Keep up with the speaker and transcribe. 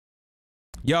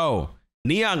Yo,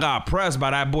 Neon got pressed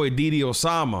by that boy Didi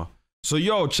Osama. So,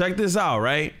 yo, check this out,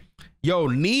 right? Yo,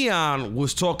 Neon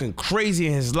was talking crazy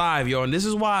in his live, yo. And this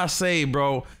is why I say,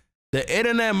 bro, the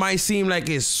internet might seem like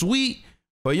it's sweet,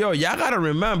 but yo, y'all gotta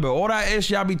remember, all that ish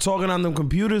y'all be talking on them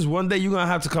computers, one day you're gonna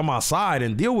have to come outside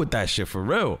and deal with that shit for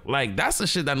real. Like, that's the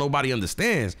shit that nobody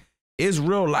understands. It's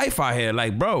real life out here.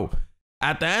 Like, bro,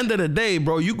 at the end of the day,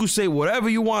 bro, you could say whatever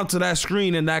you want to that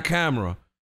screen and that camera,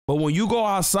 but when you go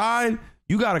outside,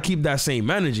 you gotta keep that same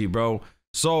energy, bro.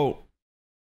 So,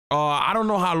 I don't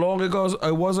know how long it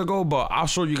was ago, but I'll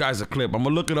show you guys a clip. I'm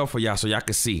gonna look it up for y'all so y'all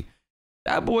can see.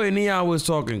 That boy Neon was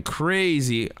talking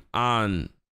crazy on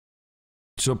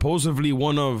supposedly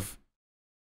one of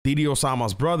Didi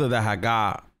Osama's brother that had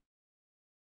got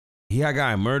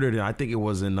murdered. And I think it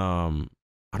was in I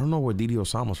don't know where Didi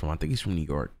Osama's from. I think he's from New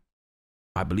York.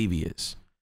 I believe he is.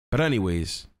 But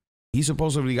anyways, he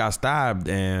supposedly got stabbed,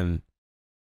 and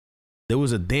there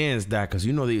was a dance that, because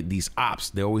you know these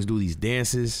ops, they always do these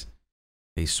dances.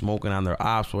 They smoking on their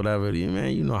ops, whatever.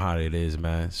 Man, you know how it is,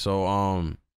 man.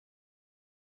 So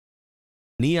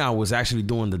Neon was actually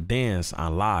doing the dance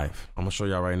on live. I'm gonna show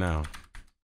y'all right now.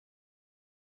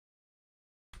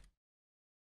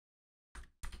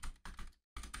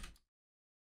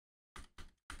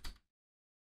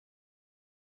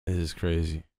 This is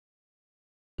crazy.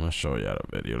 I'm gonna show y'all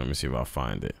the video. Let me see if I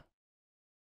find it.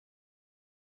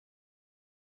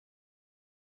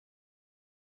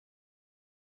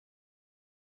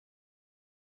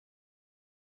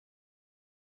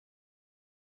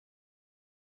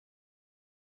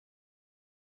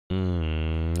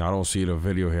 I don't see the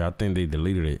video here. I think they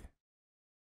deleted it.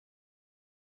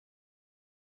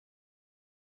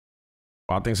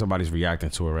 I think somebody's reacting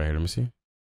to it right here. Let me see.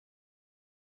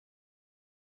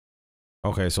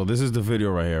 Okay, so this is the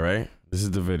video right here, right? This is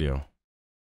the video. I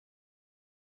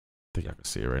think I can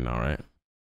see it right now, right?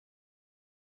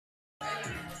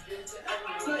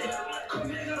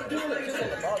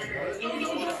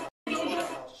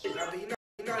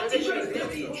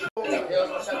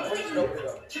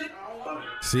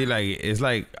 See, like, it's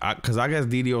like, because I guess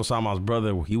Didi Osama's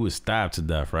brother, he was stabbed to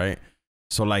death, right?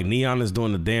 So, like, Neon is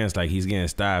doing the dance like he's getting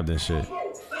stabbed and shit.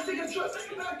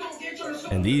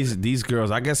 And these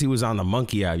girls, I guess he was on the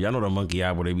Monkey app. Y'all know the Monkey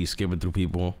app where they be skipping through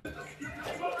people.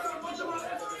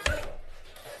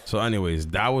 So, anyways,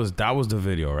 that was the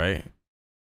video, right?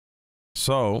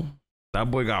 So, that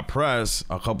boy got pressed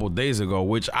a couple days ago,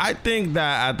 which I think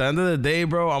that at the end of the day,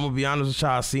 bro, I'm gonna be honest with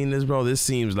y'all, seen this, bro. This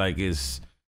seems like this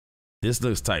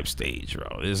looks type stage,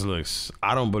 bro. This looks,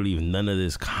 I don't believe none of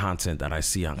this content that I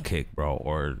see on Kick, bro,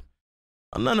 or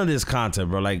none of this content,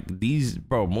 bro. Like these,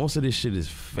 bro, most of this shit is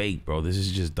fake, bro. This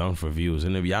is just done for views.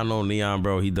 And if y'all know Neon,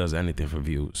 bro, he does anything for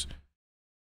views.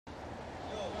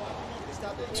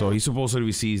 So he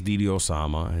supposedly sees Didi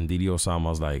Osama, and Didi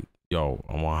Osama's like, yo,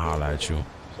 I wanna holler at you.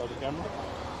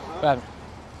 Grab it.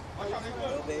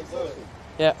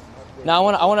 Yeah. No, I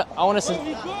want to.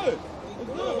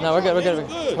 No, we're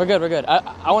good.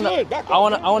 I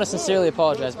want to sincerely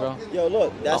apologize, bro. Yo,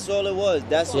 look, that's all it was.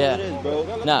 That's all it is,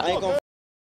 bro. Nah. I ain't gonna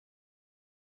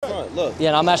front. Look.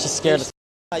 Yeah, I'm actually scared.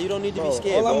 You don't need to be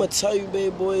scared, all I'm gonna tell you,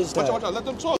 baby boy, is that. Watch out, let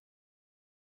them talk.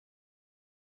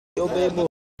 Yo, baby boy.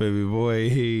 Baby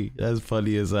boy, that's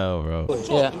funny as hell, bro.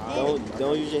 Yeah.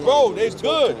 Don't use your hands. Bro, they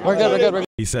good. We're good.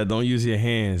 He said, don't use your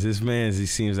hands. This man, he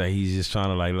seems like he's just trying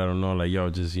to like let him know, like, yo,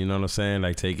 just, you know what I'm saying?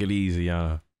 Like, take it easy,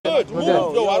 Good. Move.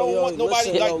 Yo, I don't want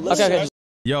nobody Okay.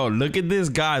 Yo, look at this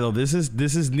guy though. This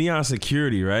is Neon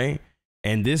security, right?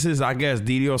 And this is, I guess,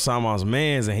 Didi Osama's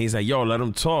mans, and he's like, yo, let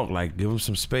him talk, like, give him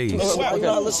some space. Why you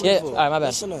not listening Yeah. for? All right, my bad.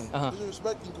 Listen up. I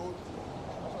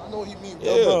know he mean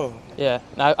Yo, bro. Yeah.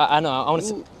 I know. I want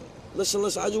to. Listen. I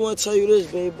just want to tell you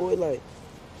this, baby boy.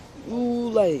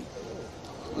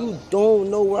 You don't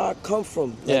know where I come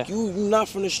from. Like, you not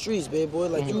from the streets, baby boy.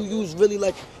 Like, you was really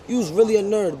a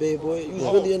nerd, baby boy. You was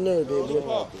really a nerd, baby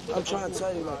boy. I'm trying to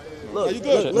tell you, like, look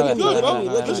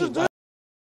at me.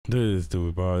 This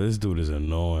dude, bro, this dude is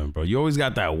annoying, bro. You always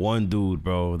got that one dude,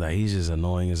 bro, that he's just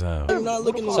annoying as hell. I'm not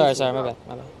looking Sorry, at my bad.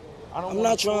 I'm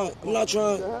not trying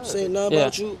to say nothing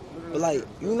about you, but like,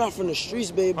 you not from the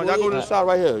streets, baby boy. Y'all go to the side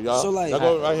right here, y'all. So, like, y'all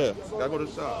go right here. Y'all go to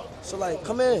the side. So like,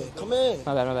 come in.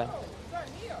 My bad.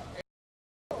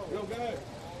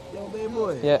 Yo, baby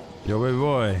boy. Yeah. Yo, baby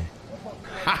boy.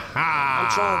 I'm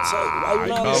trying to tell you. Why you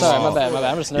not listening? Sorry, my bad.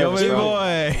 I'm just nervous, Yo, baby bro.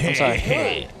 boy. I'm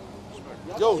sorry.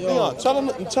 Yo, Neon, tell him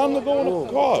to go in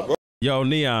the car, bro. Yo,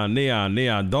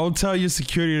 Neon, don't tell your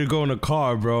security to go in the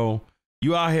car, bro.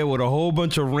 You out here with a whole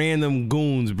bunch of random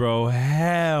goons, bro.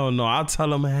 Hell no. I'll tell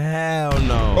them hell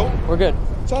no. We're good.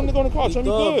 Tell him to go in the car. Tell him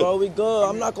we good. Bro, we good.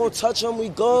 I'm not gonna touch him. We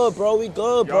good, bro. We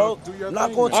good, bro. I'm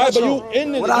not gonna touch him. him. All right, but you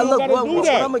in this. What I look, what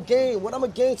I'm a gain? What I'm a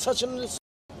gain touching this?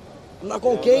 I'm not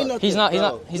gonna gain nothing. He's not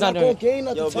gonna gain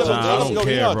nothing. Nah, I don't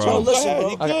care, bro. Listen,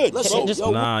 bro. Okay. Listen, Just,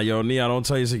 nah, yo, Nia, don't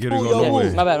tell your security go no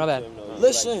way. My bad.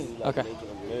 Listen. Okay.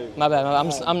 My bad.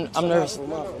 I'm nervous.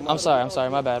 I'm sorry.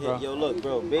 My bad, bro. Yo, look,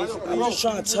 bro. Basically, I'm just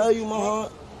trying to tell you, my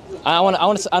heart. I know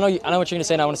what you're gonna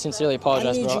say, and I want to sincerely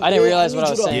apologize, bro. I didn't realize what I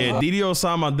was saying. Yeah, Didi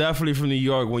Osama definitely from New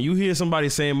York. When you hear somebody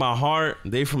saying my heart,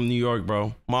 they from New York,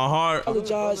 bro. My heart.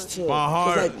 Apologize to my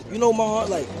heart. Like, you know, my heart.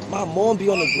 Like, my mom be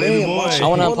on the Baby gram. boy. I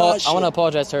want to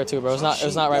apologize to her too, bro. It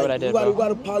was not right what I did, bro. You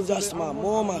gotta apologize to my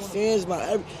mom, my fans,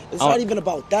 It's not even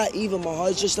about that, even, my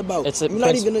heart. It's just about you're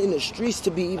not even in the streets to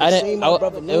be even saying my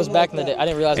brother. It was back in the day. I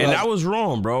didn't realize. And that was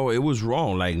wrong, bro. It was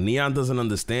wrong. Like, Neon doesn't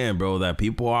understand, bro, that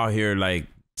people out here, like,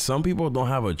 some people don't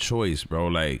have a choice, bro.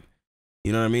 Like,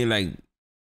 you know what I mean? Like,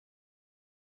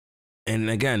 and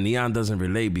again, Neon doesn't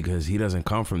relate because he doesn't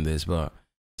come from this, but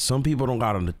some people don't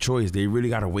got a choice. They really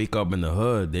got to wake up in the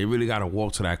hood. They really got to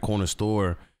walk to that corner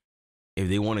store if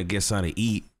they want to get something to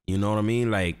eat. You know what I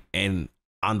mean? Like, and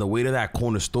on the way to that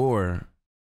corner store,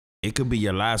 it could be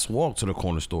your last walk to the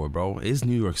corner store, bro. It's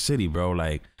New York City, bro.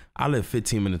 Like, I live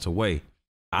 15 minutes away.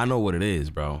 I know what it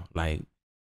is, bro. Like,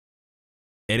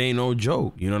 it ain't no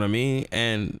joke, you know what I mean?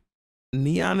 And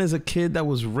Neon is a kid that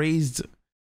was raised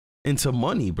into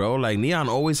money, bro. Like, Neon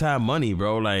always had money,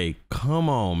 bro. Like, come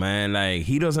on, man. Like,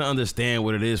 he doesn't understand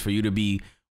what it is for you to be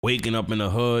waking up in the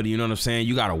hood, you know what I'm saying?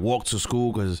 You got to walk to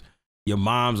school because your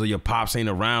moms or your pops ain't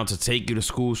around to take you to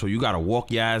school, so you got to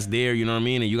walk your ass there, you know what I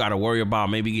mean? And you got to worry about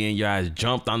maybe getting your ass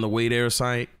jumped on the way there or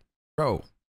something. Bro,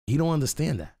 he don't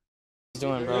understand that. What you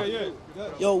doing,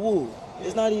 bro? Yo, Woo,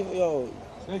 it's not even,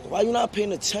 why you not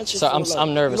paying attention? So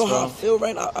I'm nervous, bro. You know bro. how I feel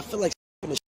right now? I feel like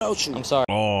the out you. I'm sorry.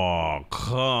 Oh,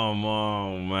 come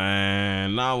on,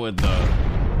 man. Not with the...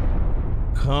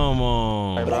 Come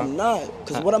on. But I'm not.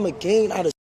 Because what I'm going to gain out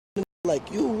of like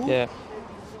you, Woo. Yeah.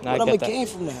 No, what I'm going to gain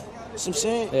from that? You know what I'm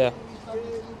saying? Yeah.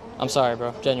 I'm sorry,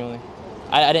 bro. Genuinely.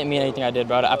 I didn't mean anything I did,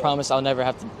 bro. I promise I'll never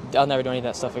do any of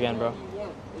that stuff again, bro.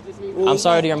 Ooh, I'm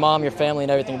sorry to your mom, your family,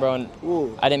 and everything, bro. And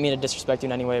I didn't mean to disrespect you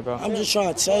in any way, bro. I'm just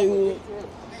trying to tell you.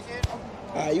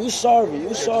 You sorry.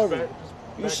 You sorry.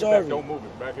 You sorry. Don't move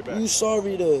it. Back it back. You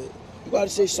sorry to. You gotta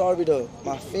say sorry to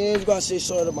my fans. You gotta say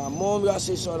sorry to my mom. You gotta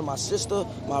say sorry to my sister,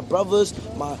 my brothers,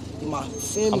 my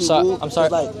family. I'm sorry.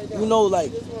 Like, you know,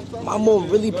 like my mom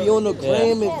really be on the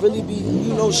gram and really be,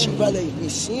 you know, she rather be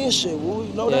seeing shit. Woo.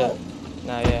 You know that?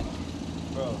 Nah, yeah.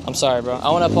 I'm sorry, bro. I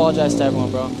want to apologize to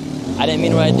everyone, bro. I didn't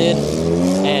mean what I did,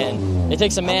 and it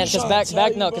takes a man.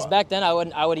 Because back then I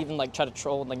would even like try to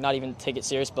troll, like not even take it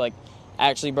serious, but like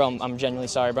actually, bro, I'm genuinely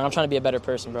sorry, bro. I'm trying to be a better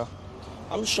person, bro.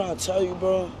 I'm just trying to tell you,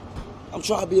 bro. I'm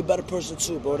trying to be a better person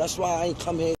too, bro. That's why I ain't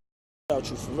come here without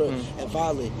you for real and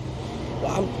violate. But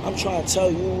I'm trying to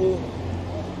tell you,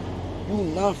 you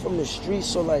not from the streets,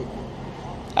 so like.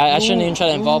 I shouldn't even try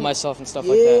to involve myself in stuff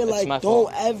like that. It's like my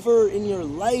fault. Don't ever in your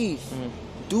life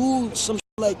do some shit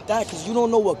like that because you don't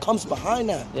know what comes behind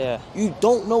that. Yeah. You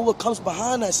don't know what comes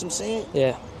behind that. So I'm saying.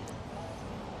 Yeah.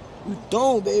 You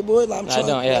don't, baby boy. Like, I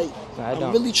don't. Yeah.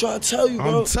 I'm really trying to tell you,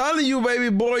 bro. I'm telling you, baby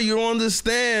boy, you don't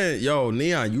understand. Yo,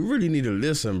 Neon, you really need to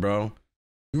listen, bro.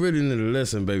 You really need to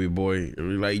listen, baby boy.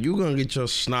 Like, you gonna get your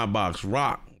snot box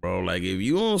rocked, bro. Like, if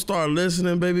you don't start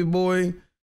listening, baby boy,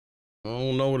 I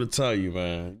don't know what to tell you,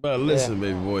 man. You better listen,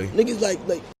 baby boy. Niggas like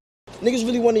niggas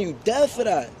really wanting you dead for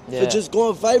that. Yeah. For just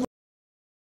going viral.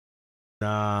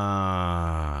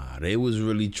 Nah, they was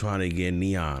really trying to get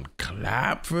Neon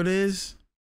clap for this.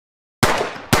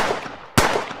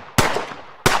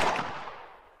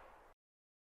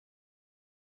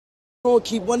 I don't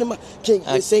keep one in my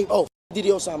saying, oh, Didi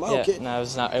Osama. I don't care. No, it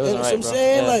wasn't right, bro. You know what I'm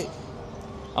saying? Like,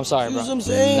 I'm sorry, bro. You know what I'm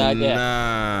saying?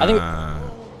 Nah. I mean,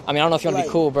 I don't know if you want to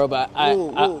be cool, bro, but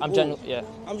I'm genuinely,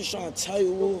 I'm just trying to tell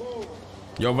you,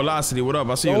 Yo, Velocity, what up?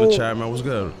 I see you in the chat, man. What's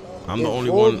good? I'm the only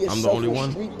one. I'm the only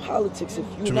one. Street politics. If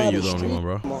What you mean you're the only one,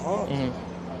 bro?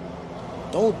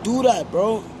 Don't do that,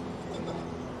 bro.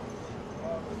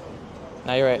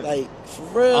 Nah, you're right. Like, for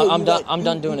real. I'm done. I'm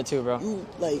done doing it too, bro. You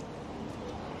like,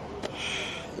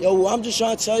 yo, I'm just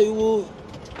trying to tell you, Woo.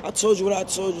 I told you what I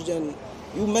told you. Then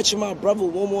you mention my brother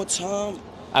one more time.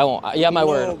 I won't. Yeah, my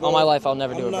word. Bro. On my life, I'll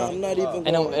never do it, bro. I'm not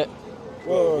even.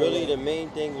 Bro, really, the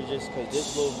main thing was just because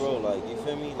this little bro, like, you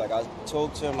feel me? Like, I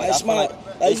talked to him, like,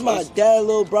 he's my dad,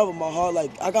 little brother, my heart.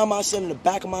 Like, I got myself in the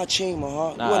back of my chain, my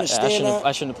heart. Nah, you understand that?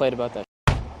 I shouldn't have played about that.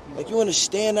 Like, you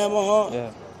understand that, my heart?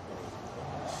 Yeah.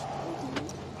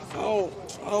 I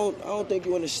don't think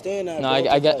you understand that. No,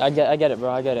 bro, I get it, bro.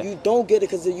 I get it. You don't get it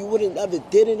because you wouldn't ever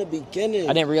did in the beginning.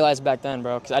 I didn't realize back then,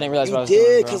 bro, because I didn't realize what I was doing. You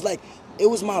doing, did, bro. because like it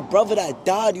was my brother that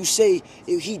died. You say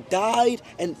he died,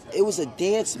 and it was a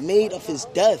dance made of his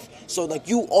death. So like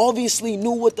you obviously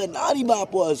knew what the naughty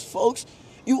bop was, folks.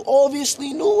 You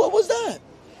obviously knew what was that.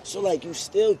 So like you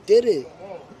still did it.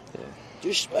 Yeah.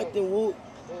 Disrespecting Wu.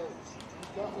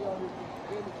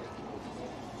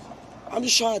 I'm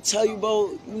just trying to tell you,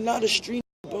 bro, you're not a street,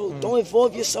 bro. Don't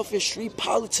involve yourself in street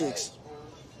politics.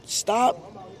 Stop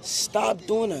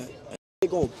doing that. It's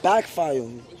gonna backfire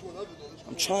on you.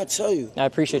 I'm trying to tell you. I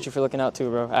appreciate you for looking out too,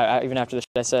 bro. Even after the shit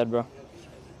I said, bro.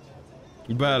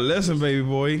 You better listen, baby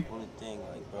boy. Only thing,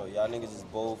 like, bro, y'all niggas is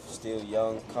both still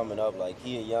young, coming up. Like,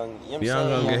 he a young, you know what I'm Y'all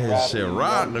saying? gonna get his shit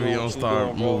rocked if he don't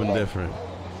start moving like, different.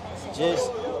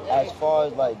 Just as far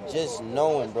as like just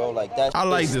knowing, bro, like that's. I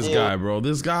like this guy, bro.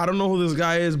 This guy, I don't know who this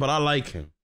guy is, but I like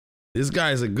him. This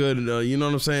guy's a good, you know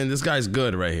what I'm saying? This guy's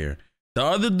good right here. The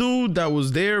other dude that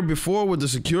was there before with the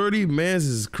security, man's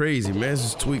is crazy. Man's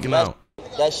is tweaking out.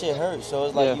 That shit hurts. So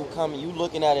it's like you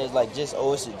looking at it as like just,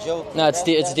 oh, it's a joke. No, it's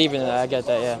deeper than that. I get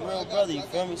that, yeah. It's real, brother, you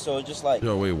feel me? So it's just like.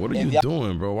 Yo, wait, what are you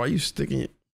doing, bro? Why are you sticking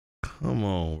it? Come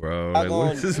on, bro. Like,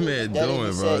 what is this man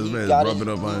doing, bro? This man's rubbing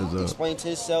up on himself. Explain to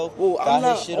himself. Well, I'm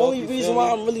not. The only reason why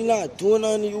I'm really not doing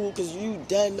nothing to you because you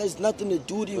dead. There's nothing to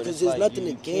do to you because there's nothing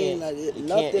to gain. Like,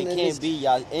 nothing. It can't be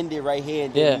y'all end it right here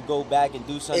and then you go back and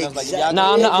do something else. Like, y'all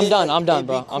I'm done,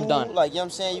 bro. I'm done. Like, you know what I'm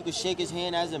saying? You can shake his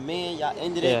hand as a man. Y'all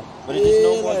ended it. But it's just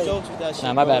no more jokes with that shit.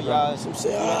 Nah, my bad, bro. I'm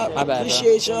saying I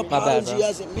appreciate your apology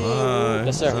as a man.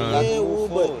 Yes, sir. Yeah,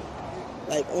 but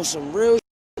like on some real.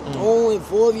 Don't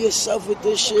involve yourself with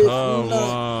this shit. Come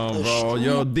on, bro.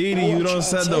 Yo, Didi, you done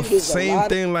said the same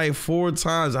thing like 4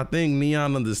 times. I think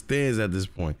Neon understands at this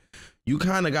point. You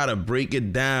kind of got to break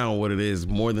it down what it is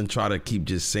more than try to keep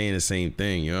just saying the same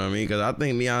thing. You know what I mean? Because I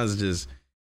think Neon's just,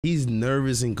 he's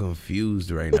nervous and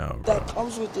confused right now, bro. That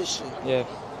comes with this shit. Yeah.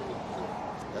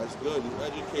 That's good. You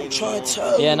educated. I'm trying to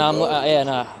tell you. Yeah, no,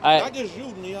 Not just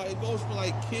you, Neon. It goes for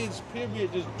like kids,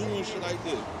 period, just doing shit like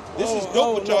this. This is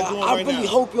dope what y'all doing right now. I really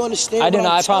hope you understand. I do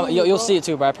not. I promise. You, you'll see it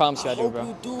too, bro. I promise you, I do,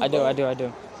 bro. I do. I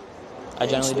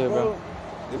generally do, bro.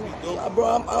 Yeah,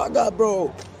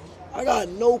 I got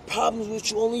no problems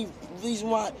with you. Only reason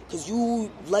why, cause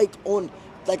you like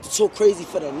to talk crazy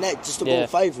for the net just to go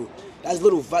viral. That's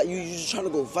little. You just trying to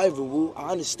go viral, Woo.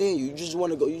 I understand you. You just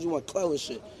want to go. You just want clout and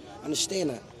shit. I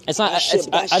understand that. It's not.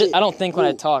 I don't think when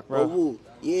I talk, bro. Woo.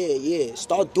 Yeah.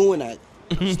 Start doing that.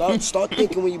 Start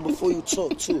thinking before you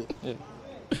talk too. Yeah.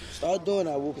 Start doing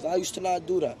that, Woo, because I used to not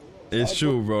do that. It's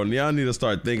true, bro. Neon need to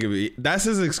start thinking. That's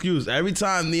his excuse. Every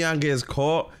time Neon gets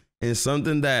caught in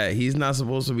something that he's not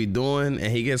supposed to be doing,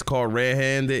 and he gets caught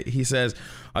red-handed, he says,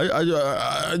 "I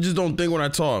just don't think when I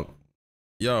talk."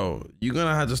 Yo, you're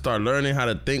gonna have to start learning how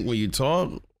to think when you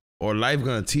talk, or life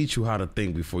gonna teach you how to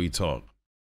think before you talk.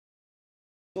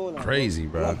 Crazy,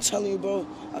 bro. I'm telling you, bro.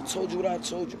 I told you what I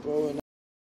told you, bro. And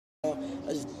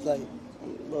I just like,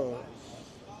 bro.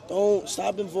 Don't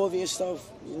stop involving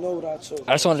yourself. You know what I told you.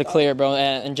 I just wanted to clear it, bro,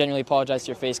 and genuinely apologize to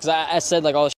your face. Because I said,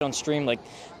 like, all this shit on stream, like,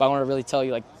 but I want to really tell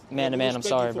you, like, man to man, I'm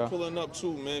sorry, bro. Pulling up,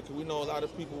 too, man, because we know a lot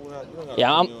of people,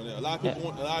 a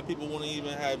lot of people want to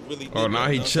even have really... Oh, now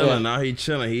he chilling. Now he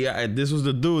chilling. This was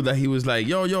the dude that he was like,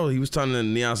 yo, he was telling the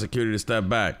Neon security to step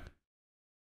back.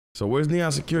 So where's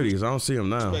Neon security? Because I don't see him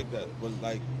now. Respect that, but,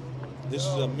 like, this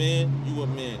is a man, you a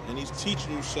man, and he's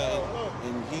teaching you something,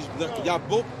 and y'all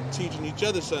both teaching each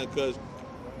other something, because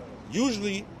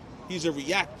usually he's a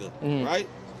reactor, right?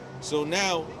 So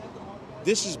now,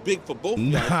 this is big for both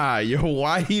y'all. Nah, yo,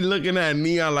 why he looking at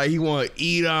Neon like he want to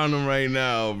eat on him right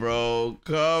now, bro?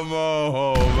 Come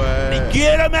on, man.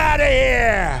 Get him out of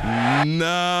here!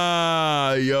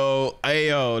 Nah, yo. Hey,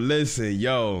 yo, listen,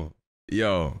 yo.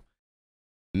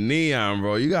 Neon,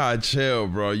 bro, you gotta chill,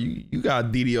 bro. You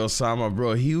got Didi Osama,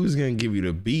 bro. He was gonna give you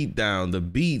the beat down, the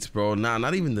beats, bro. Nah,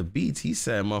 not even the beats. He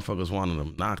said motherfuckers wanted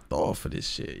them knocked off for this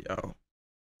shit, yo.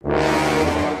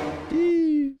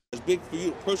 It's big for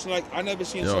you. Person like I never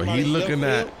seen. Yo, he looking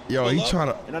at. Yo, he trying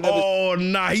to. Oh,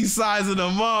 nah, he sizing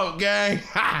them up, gang.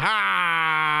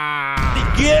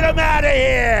 Get him out of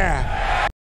here.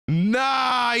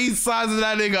 Nah, he sizing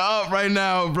that nigga up right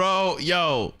now, bro.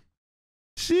 Yo.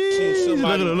 Seen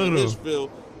somebody in this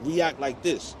field react like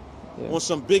this on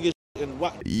some bigger shit and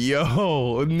what?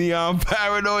 Yo, Neon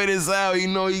paranoid as hell. You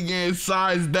know he getting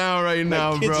sized down right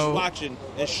now, kids bro. Kids watching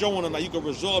and showing them like you can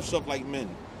resolve stuff like men. You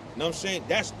know what I'm saying?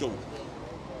 That's dope.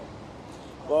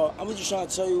 Well, I'm just trying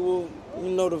to tell you, Woo, you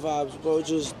know the vibes, bro.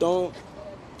 Just don't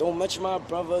mention my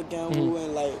brother again, Woo,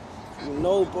 and like You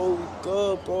know, bro, we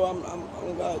good, bro.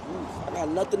 I got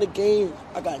nothing to gain.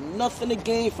 I got nothing to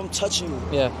gain from touching you.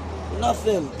 Yeah.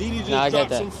 Nothing. Didi just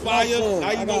dropped some fire.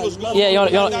 Now you know what's going on. Yeah,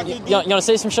 you wanna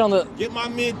say some shit on the? Get my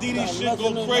man Didi shit go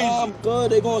Nah, crazy. I'm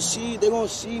good. They gonna see me. The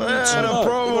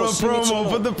promo.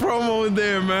 Put the promo in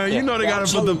there, man. You know they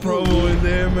gotta put the promo in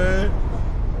there, man.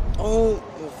 Don't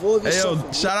involve yourself. Hey,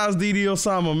 yo, shout outs Didi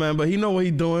Osama, man. But he know what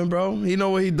he doing, bro. He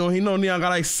know what he doing. He know Neon got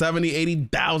like 70,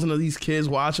 80,000 of these kids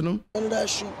watching him. None of that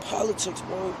street politics,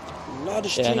 bro. Not a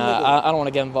street Yeah, nigga. I don't want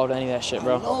to get involved in any of that shit,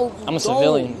 bro. No, I'm a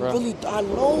civilian, bro. Really, I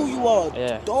know you are.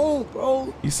 Yeah. Don't,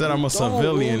 bro. You said I'm a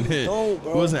civilian. Don't,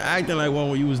 bro. You wasn't acting like one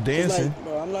when you was dancing. Like,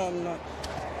 bro, I'm not.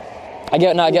 I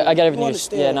get everything you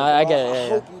understand, yeah, no, I get it. I Yeah,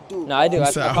 hope you do. No, I do. You I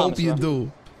said, I promise, hope you bro.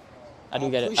 do. I do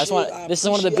get it. I just want. This is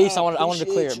one of the beefs I wanted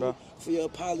to clear, bro. For your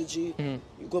apology, you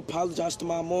go apologize to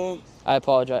my mom. I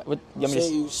apologize. What, you want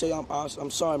me to Say I'm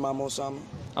sorry, Mama Osama.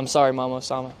 I'm sorry, Mama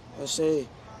Osama. And say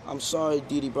I'm sorry,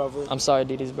 Didi brother. I'm sorry,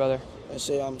 Didi's brother. And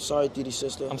say I'm sorry, Didi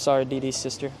sister. I'm sorry, Didi's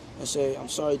sister. And say I'm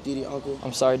sorry, Didi uncle.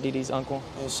 I'm sorry, Didi's uncle.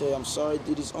 And say I'm sorry,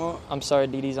 Didi's aunt. I'm sorry,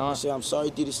 Didi's And aunt. say I'm sorry,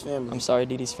 Didi's family. I'm sorry,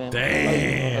 Didi's family.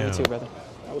 Damn. Love you too, brother.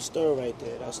 That was stir right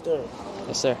there. That was stir.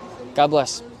 Yes, sir. God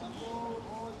bless.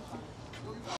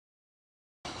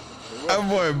 That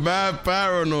boy mad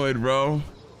paranoid, bro.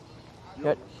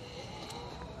 Good.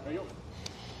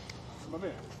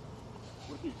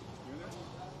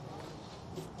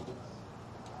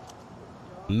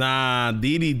 Nah,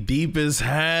 Didi deep as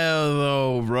hell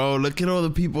though, bro. Look at all the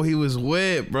people he was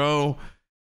with, bro.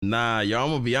 Nah, y'all,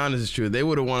 I'm gonna be honest with you. They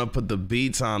would have want to put the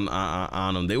beats on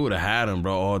him. They would have had him,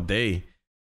 bro, all day.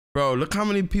 Bro, look how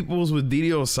many people was with Didi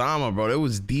Osama, bro. It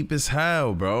was deep as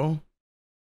hell, bro.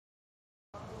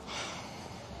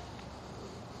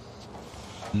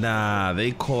 Nah,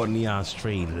 they caught Neon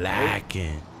straight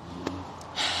lacking.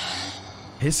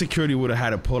 His security would have had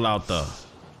to pull out the...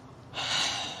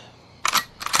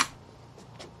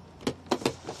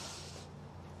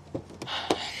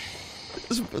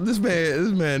 This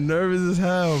man nervous as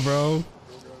hell, bro.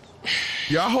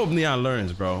 Yo, I hope Neon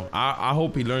learns, bro. I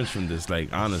hope he learns from this,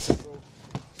 like, honestly.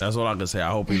 That's all I can say.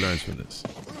 I hope he learns from this.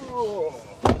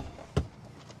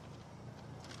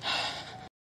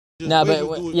 Nah,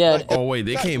 but yeah. Oh, wait,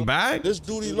 they came back? This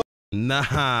duty.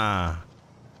 Nah.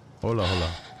 Hold on.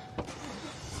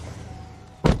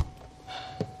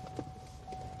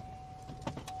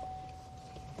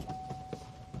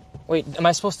 Wait, am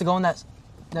I supposed to go in that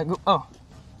group?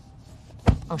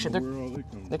 Oh shit, they're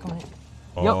coming in.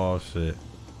 Oh, shit.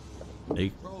 They...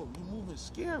 Bro, you moving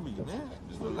scary, man.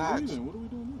 Just relax. What are we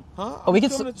doing now? Huh? Oh, we can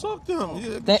to talk to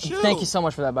him. Yeah, thank you so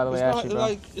much for that, by the way, actually, bro.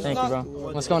 Thank you, bro.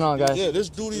 What's going on, guys? Yeah, this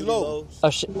duty low. Oh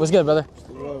shit, what's good, brother?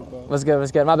 What's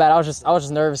good? My bad. I was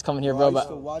just nervous coming here, bro. I used But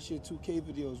to watch your 2K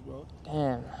videos, bro.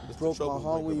 damn. It broke my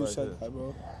heart when you said that,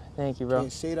 bro. Thank you, bro.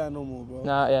 Can't say that no more, bro.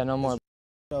 Nah, yeah, no more.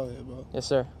 Out here, bro. Yes,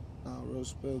 sir. Nah, real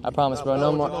spill. I promise, bro.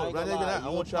 No more. I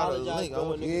want y'all to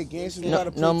link. Yeah, gangsters No,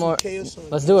 gotta play no more. 2K or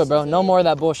something. Let's do it, bro. No more of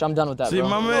that bullshit. I'm done with that, See, bro.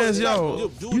 my man's, yo,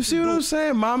 you see what I'm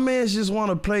saying? My man's just want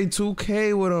to play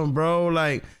 2K with him, bro.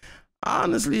 Like,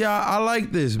 honestly, I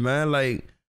like this, man. Like,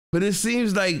 but it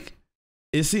seems like,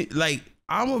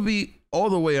 I'm going to be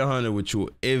all the way 100 with you.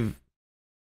 If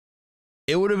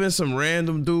it would have been some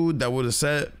random dude that would have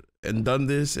said and done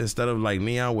this instead of like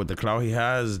Neon with the clout he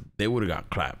has, they would have got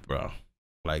clapped, bro.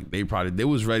 Like, they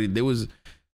was ready. They was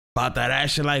about that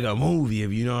action like a movie,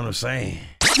 if you know what I'm saying.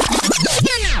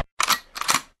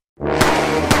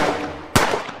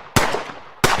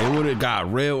 They would have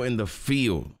got real in the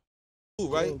field.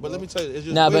 Right? But let me tell you, it's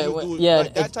just Nah, way but you do it, yeah,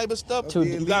 like that type of stuff. Too-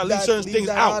 You gotta leave certain things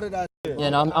out. Yeah,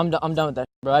 no, I'm done with that,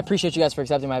 bro. I appreciate you guys for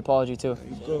accepting my apology too.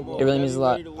 It really means a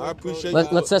lot. I appreciate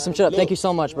Let's set some shit up. Thank you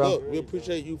so much, bro. Look, we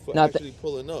appreciate you for Nah, actually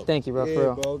pulling up. Thank you, bro. For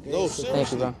real. No,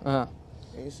 Thank you, seriously. bro.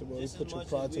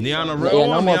 Neon a Yeah, real no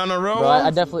one? more, Neon a real bro. one? I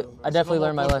definitely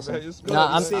learned my lesson.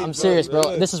 Nah, I'm serious,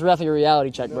 bro. This is roughly a reality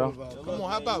check, bro. Come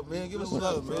on, how about, man? Give us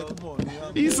another, man. Come on,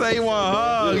 man. He say he want a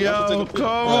hug, yo. Come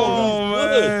on,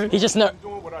 man. He just never.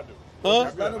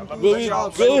 Huh? But we good.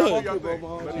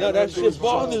 No, that shit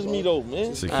bothers me though,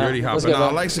 man. Security what's hopping good, out. I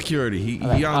bro? like security. He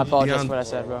I on apologize for what I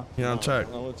said, bro. He on check.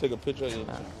 I want to take a picture of you.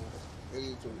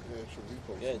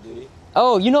 Yeah, dude.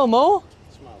 Oh, you know Mo?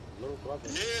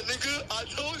 Yeah, nigga, I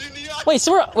told you, nigga. Wait,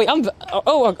 so wait,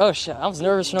 oh shit, I was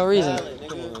nervous for no reason.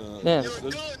 Damn. You're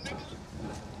good, nigga.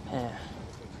 Yeah.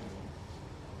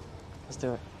 Let's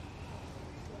do it.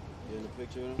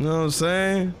 You know what I'm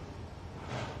saying?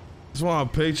 Just want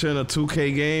a picture in a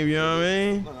 2K game, you know what I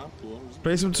mean?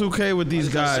 Play some 2K with these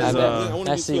guys.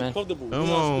 I see, man. Come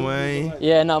on, man.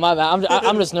 Yeah, no, my bad.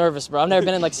 I'm just nervous, bro. I've never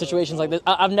been in like situations like this.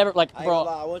 I've never like, bro.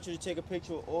 I want you to take a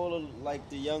picture of all of like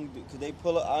the young, cause they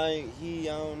pull up. I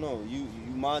don't know. You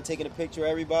mind taking a picture of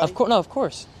everybody? Of course, no, of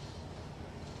course.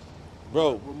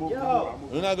 Bro,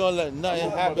 we're not gonna let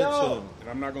nothing happen to him. And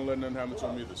I'm not gonna let nothing happen to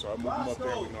him either. So I move him up there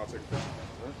and we can all take a picture.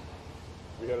 Right?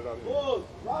 We headed out here.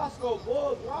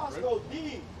 Roscoe,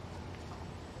 D.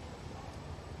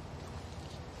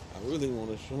 I really want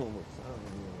to show him what's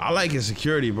I like his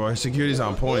security, bro. His security's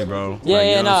on point, bro. Yeah, like,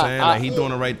 yeah, you know what I'm saying? nah, Like, he doing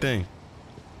the right thing.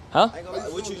 Huh?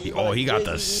 He got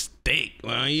the steak.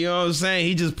 Well, you know what I'm saying?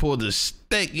 He just pulled the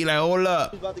steak. He like, hold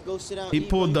up. About to go sit down. He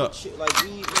pulled the.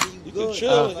 You can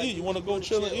chill and eat. You want to go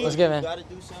chill and eat? Let's get, man.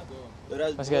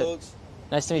 Let's get.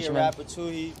 Nice to meet you, man. Rapper too.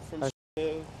 He from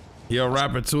He a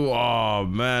rapper too. Oh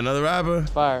man, another rapper.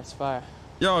 It's fire. It's fire.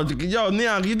 Yo,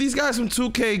 Neon, give these guys some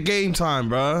 2K game time,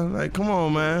 bro. Like, come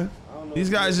on, man. These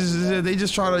guys they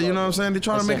just try to, you know what I'm saying? They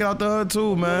try to make it out the hood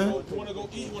too, man. You want to go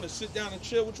eat? You want to sit down and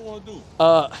chill? What you want to do?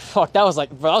 Fuck, that was like,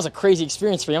 bro, that was a crazy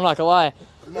experience for you. I'm not gonna lie.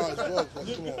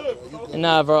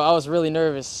 Nah, bro, I was really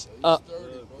nervous.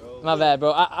 My bad,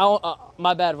 bro.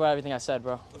 My bad for everything I said,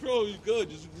 bro. Bro, you good?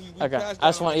 Okay, I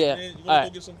just want, yeah. You want to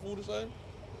go get some food or something?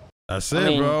 That's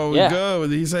it, bro. We good.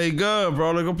 He say good,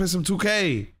 bro. Let's go play some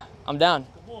 2K. I'm down.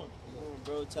 Come on,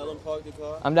 bro. Tell him park the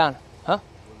car. I'm down. Huh?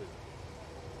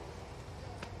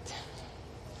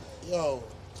 Yo,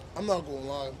 I'm not gonna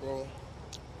lie, bro.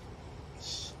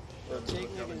 Take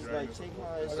my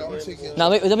Now,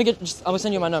 let me get. I'm gonna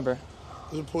send you my number.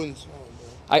 It's important.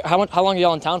 How long are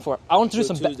y'all in town for? I want to do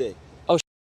some. Tuesday. Oh,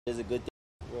 is a good day.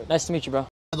 Nice to meet you, bro. I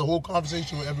had the whole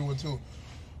conversation with everyone too,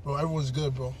 bro. Everyone's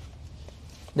good, bro.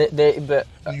 But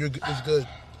It's good.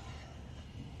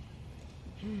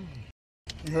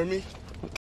 You heard me?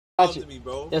 Got you. Me,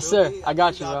 bro. Yes, sir. I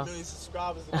got you, bro.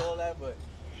 Subscribers and all that, but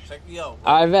check me out.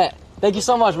 I bet. Thank you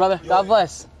so much, brother. God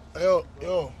bless. Yo.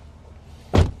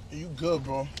 You good,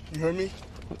 bro? You heard me?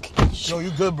 Yo,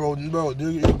 you good, bro? Bro,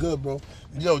 you good, bro?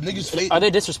 Yo, niggas fake. Are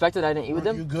they disrespected? I didn't eat with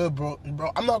them? You good, bro?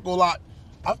 Bro, I'm not gonna lie.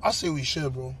 I say we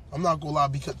should, bro. I'm not gonna lie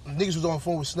because niggas was on the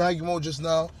phone with Snaggy Mo just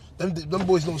now. Them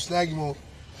boys know Snaggy Mo,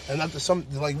 and after some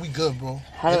like we good, bro.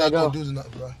 How did I go? Not gonna do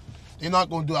nothing, bro. They're not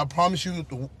gonna do. I promise you,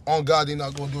 on God, they're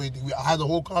not gonna do anything. I had the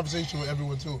whole conversation with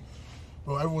everyone too,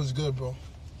 bro. Everyone's good, bro.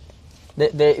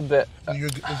 But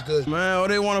It's good. Man, all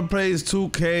they want to play is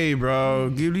 2K, bro.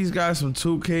 Give these guys some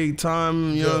 2K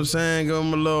time. You know what I'm saying? Give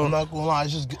them a little. I'm not gonna lie.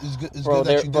 It's good. It's bro, good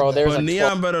that you did that. But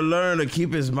Neon better learn to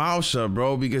keep his mouth shut,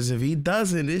 bro. Because if he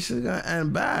doesn't, this is gonna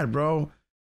end bad, bro.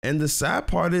 And the sad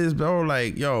part is, bro,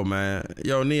 like, yo,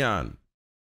 Neon.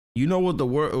 You know what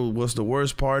what's the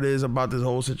worst part is about this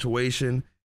whole situation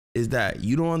is that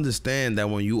you don't understand that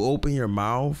when you open your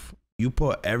mouth, you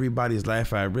put everybody's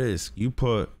life at risk. You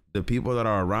put the people that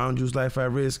are around you's life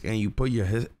at risk, and you put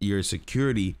your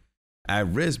security at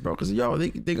risk, bro. Because, yo, they're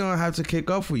going to have to kick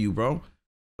up for you, bro.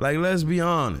 Like, let's be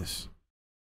honest.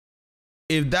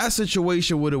 If that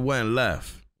situation would have went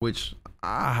left, which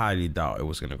I highly doubt it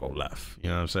was going to go left, you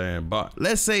know what I'm saying? But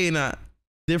let's say in a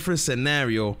different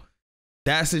scenario,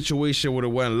 that situation would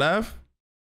have went left.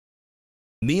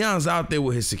 Neon's out there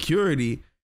with his security.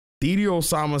 Didi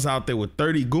Osama's out there with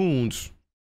 30 goons.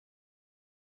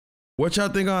 What y'all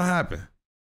think gonna happen?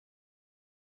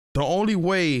 The only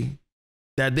way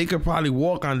that they could probably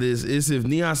walk on this is if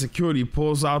Neon Security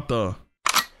pulls out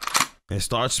and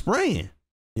starts spraying.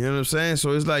 You know what I'm saying?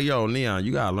 So it's like, yo, Neon,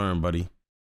 you gotta learn, buddy.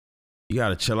 You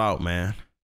gotta chill out, man.